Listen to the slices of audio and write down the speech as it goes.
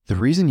The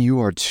reason you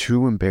are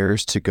too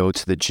embarrassed to go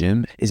to the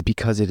gym is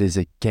because it is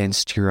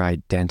against your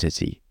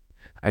identity.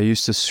 I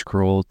used to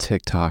scroll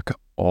TikTok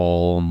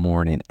all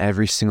morning,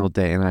 every single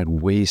day, and I'd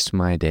waste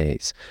my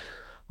days.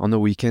 On the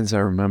weekends,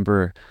 I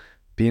remember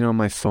being on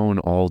my phone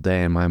all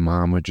day, and my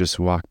mom would just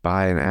walk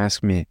by and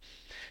ask me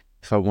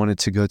if I wanted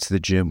to go to the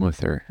gym with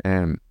her.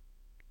 And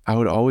I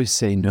would always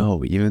say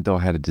no, even though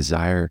I had a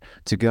desire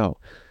to go.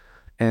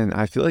 And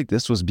I feel like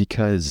this was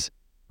because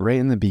right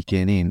in the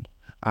beginning,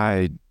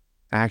 I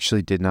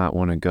actually did not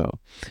want to go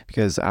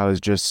because I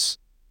was just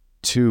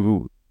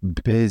too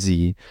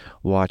busy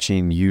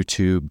watching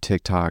YouTube,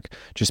 TikTok,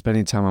 just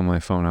spending time on my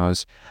phone. I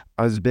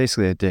was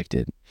basically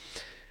addicted.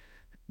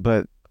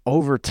 But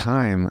over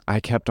time, I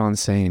kept on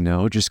saying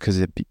no just because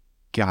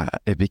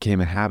it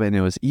became a habit and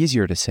it was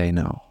easier to say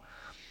no.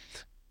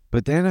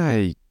 But then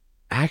I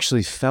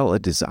actually felt a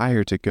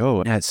desire to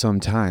go at some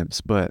times,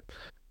 but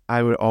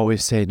I would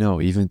always say no,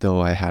 even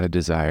though I had a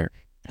desire.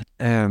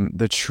 And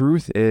the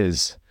truth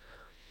is,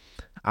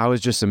 I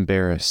was just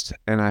embarrassed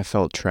and I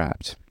felt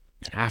trapped.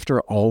 After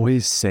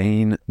always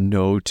saying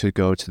no to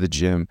go to the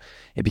gym,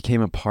 it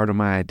became a part of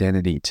my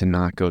identity to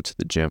not go to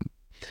the gym.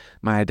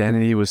 My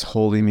identity was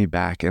holding me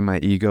back and my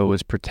ego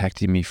was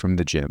protecting me from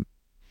the gym.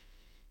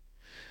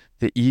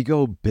 The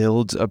ego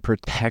builds a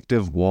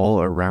protective wall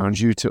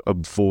around you to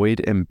avoid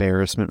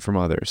embarrassment from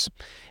others.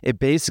 It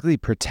basically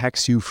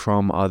protects you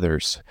from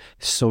others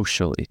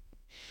socially.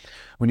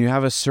 When you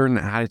have a certain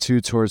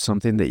attitude towards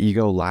something, the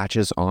ego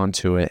latches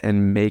onto it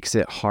and makes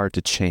it hard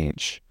to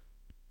change.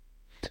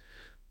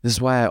 This is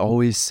why I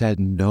always said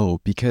no,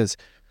 because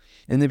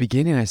in the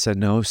beginning I said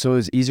no, so it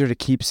was easier to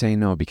keep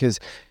saying no, because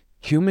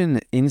human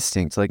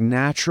instincts, like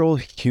natural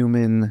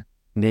human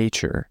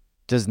nature,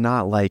 does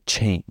not like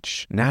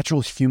change. Natural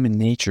human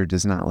nature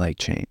does not like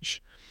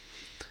change.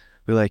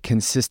 We like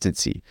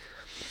consistency.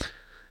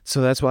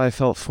 So that's why I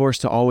felt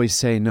forced to always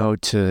say no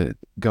to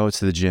go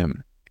to the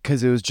gym,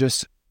 because it was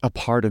just a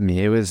part of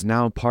me. It was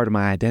now part of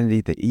my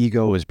identity. The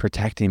ego was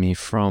protecting me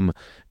from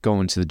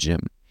going to the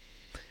gym.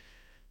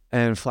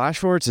 And flash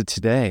forward to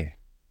today,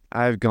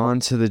 I've gone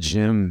to the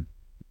gym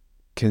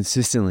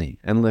consistently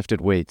and lifted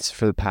weights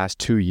for the past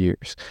 2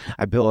 years.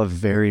 I built a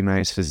very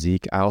nice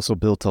physique. I also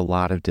built a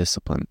lot of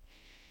discipline.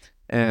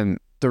 And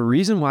the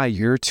reason why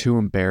you're too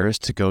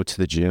embarrassed to go to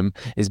the gym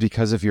is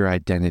because of your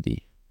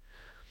identity.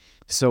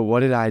 So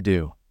what did I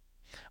do?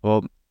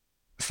 Well,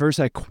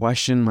 first I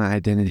questioned my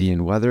identity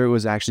and whether it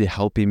was actually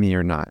helping me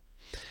or not.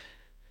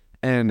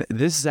 And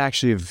this is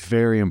actually a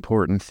very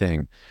important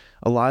thing.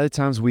 A lot of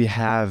times we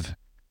have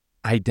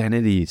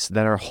identities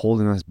that are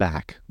holding us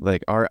back.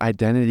 Like our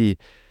identity,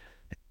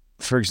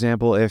 for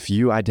example, if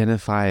you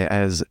identify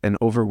as an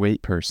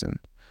overweight person,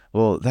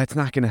 well, that's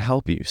not going to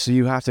help you. So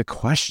you have to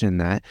question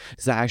that.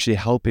 Is that actually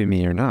helping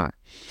me or not?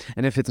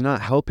 And if it's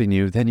not helping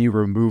you, then you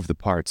remove the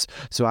parts.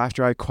 So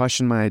after I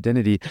questioned my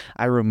identity,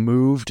 I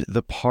removed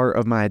the part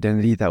of my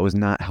identity that was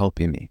not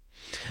helping me.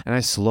 And I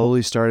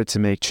slowly started to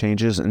make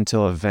changes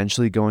until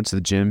eventually going to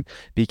the gym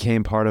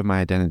became part of my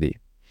identity.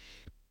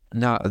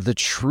 Now, the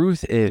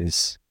truth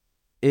is,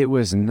 it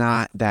was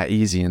not that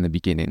easy in the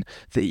beginning.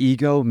 The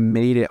ego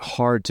made it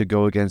hard to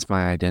go against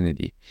my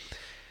identity.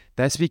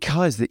 That's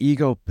because the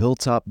ego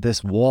built up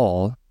this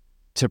wall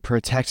to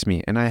protect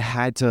me, and I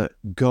had to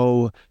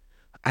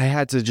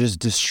just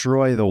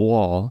destroy the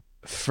wall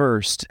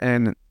first.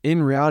 And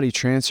in reality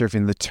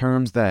transurfing, the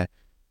terms that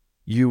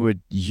you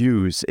would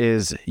use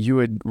is you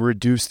would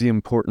reduce the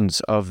importance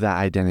of that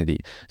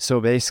identity.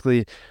 So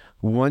basically,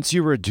 once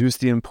you reduce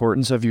the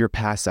importance of your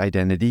past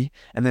identity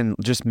and then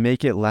just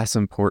make it less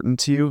important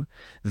to you,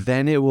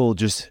 then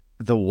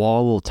the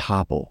wall will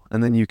topple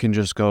and then you can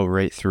just go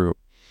right through.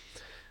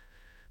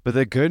 But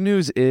the good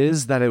news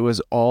is that it was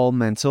all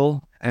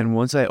mental. And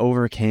once I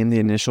overcame the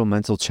initial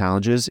mental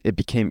challenges, it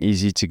became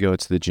easy to go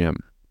to the gym.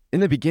 In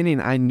the beginning,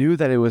 I knew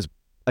that it was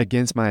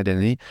against my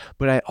identity,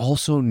 but I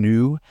also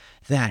knew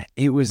that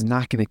it was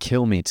not going to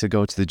kill me to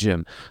go to the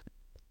gym.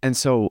 And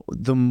so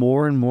the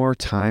more and more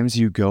times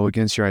you go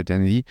against your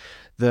identity,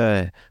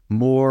 the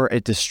more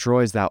it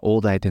destroys that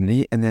old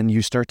identity, and then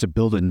you start to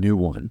build a new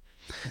one.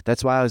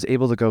 That's why I was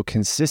able to go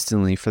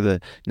consistently for the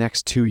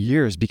next 2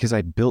 years, because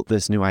I built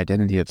this new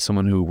identity of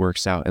someone who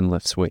works out and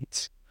lifts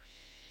weights.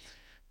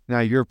 Now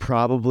you're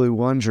probably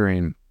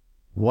wondering,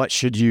 what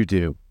should you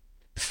do?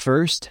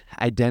 First,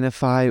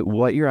 identify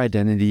what your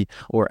identity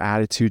or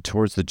attitude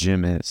towards the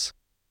gym is.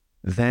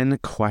 Then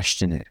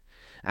question it.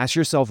 Ask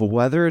yourself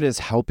whether it is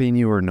helping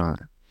you or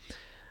not.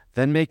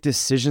 Then make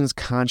decisions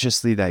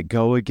consciously that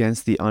go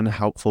against the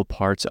unhelpful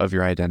parts of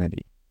your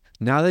identity.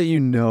 Now that you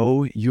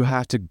know you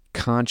have to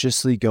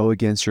consciously go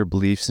against your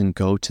beliefs and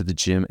go to the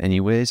gym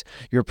anyways,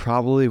 you're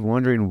probably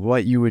wondering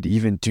what you would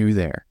even do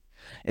there.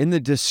 In the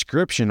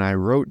description, I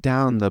wrote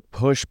down the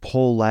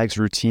push-pull legs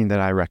routine that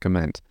I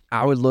recommend.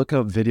 I would look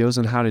up videos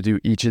on how to do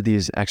each of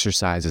these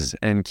exercises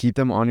and keep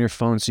them on your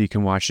phone so you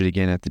can watch it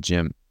again at the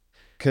gym.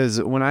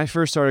 Because when I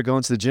first started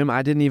going to the gym,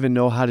 I didn't even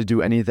know how to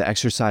do any of the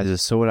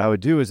exercises. So what I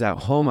would do is at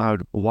home, I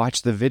would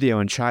watch the video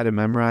and try to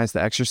memorize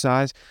the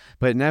exercise,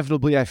 but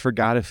inevitably I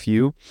forgot a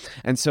few.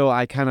 And so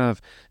I kind of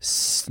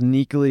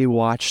sneakily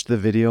watched the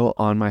video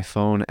on my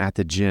phone at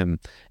the gym.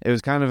 It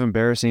was kind of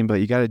embarrassing,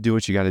 but you got to do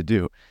what you got to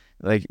do.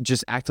 Like,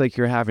 just act like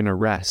you're having a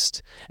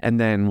rest and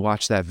then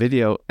watch that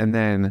video and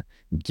then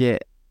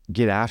get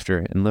after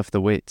it and lift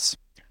the weights.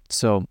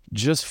 So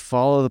just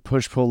follow the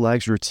push-pull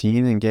legs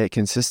routine and get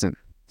consistent.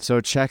 So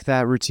check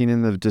that routine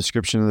in the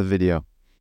description of the video.